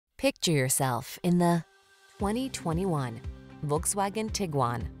Picture yourself in the 2021 Volkswagen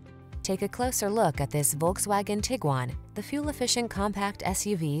Tiguan. Take a closer look at this Volkswagen Tiguan, the fuel-efficient compact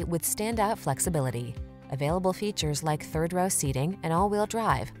SUV with standout flexibility. Available features like third-row seating and all-wheel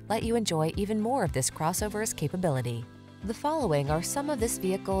drive let you enjoy even more of this crossover's capability. The following are some of this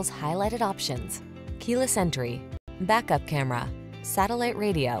vehicle's highlighted options: keyless entry, backup camera, satellite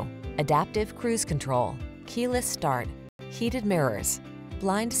radio, adaptive cruise control, keyless start, heated mirrors,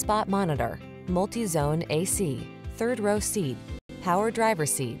 blind spot monitor, multi-zone AC, third-row seat, power driver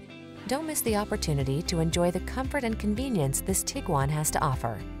seat. Don't miss the opportunity to enjoy the comfort and convenience this Tiguan has to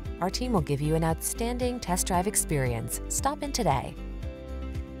offer. Our team will give you an outstanding test drive experience. Stop in today.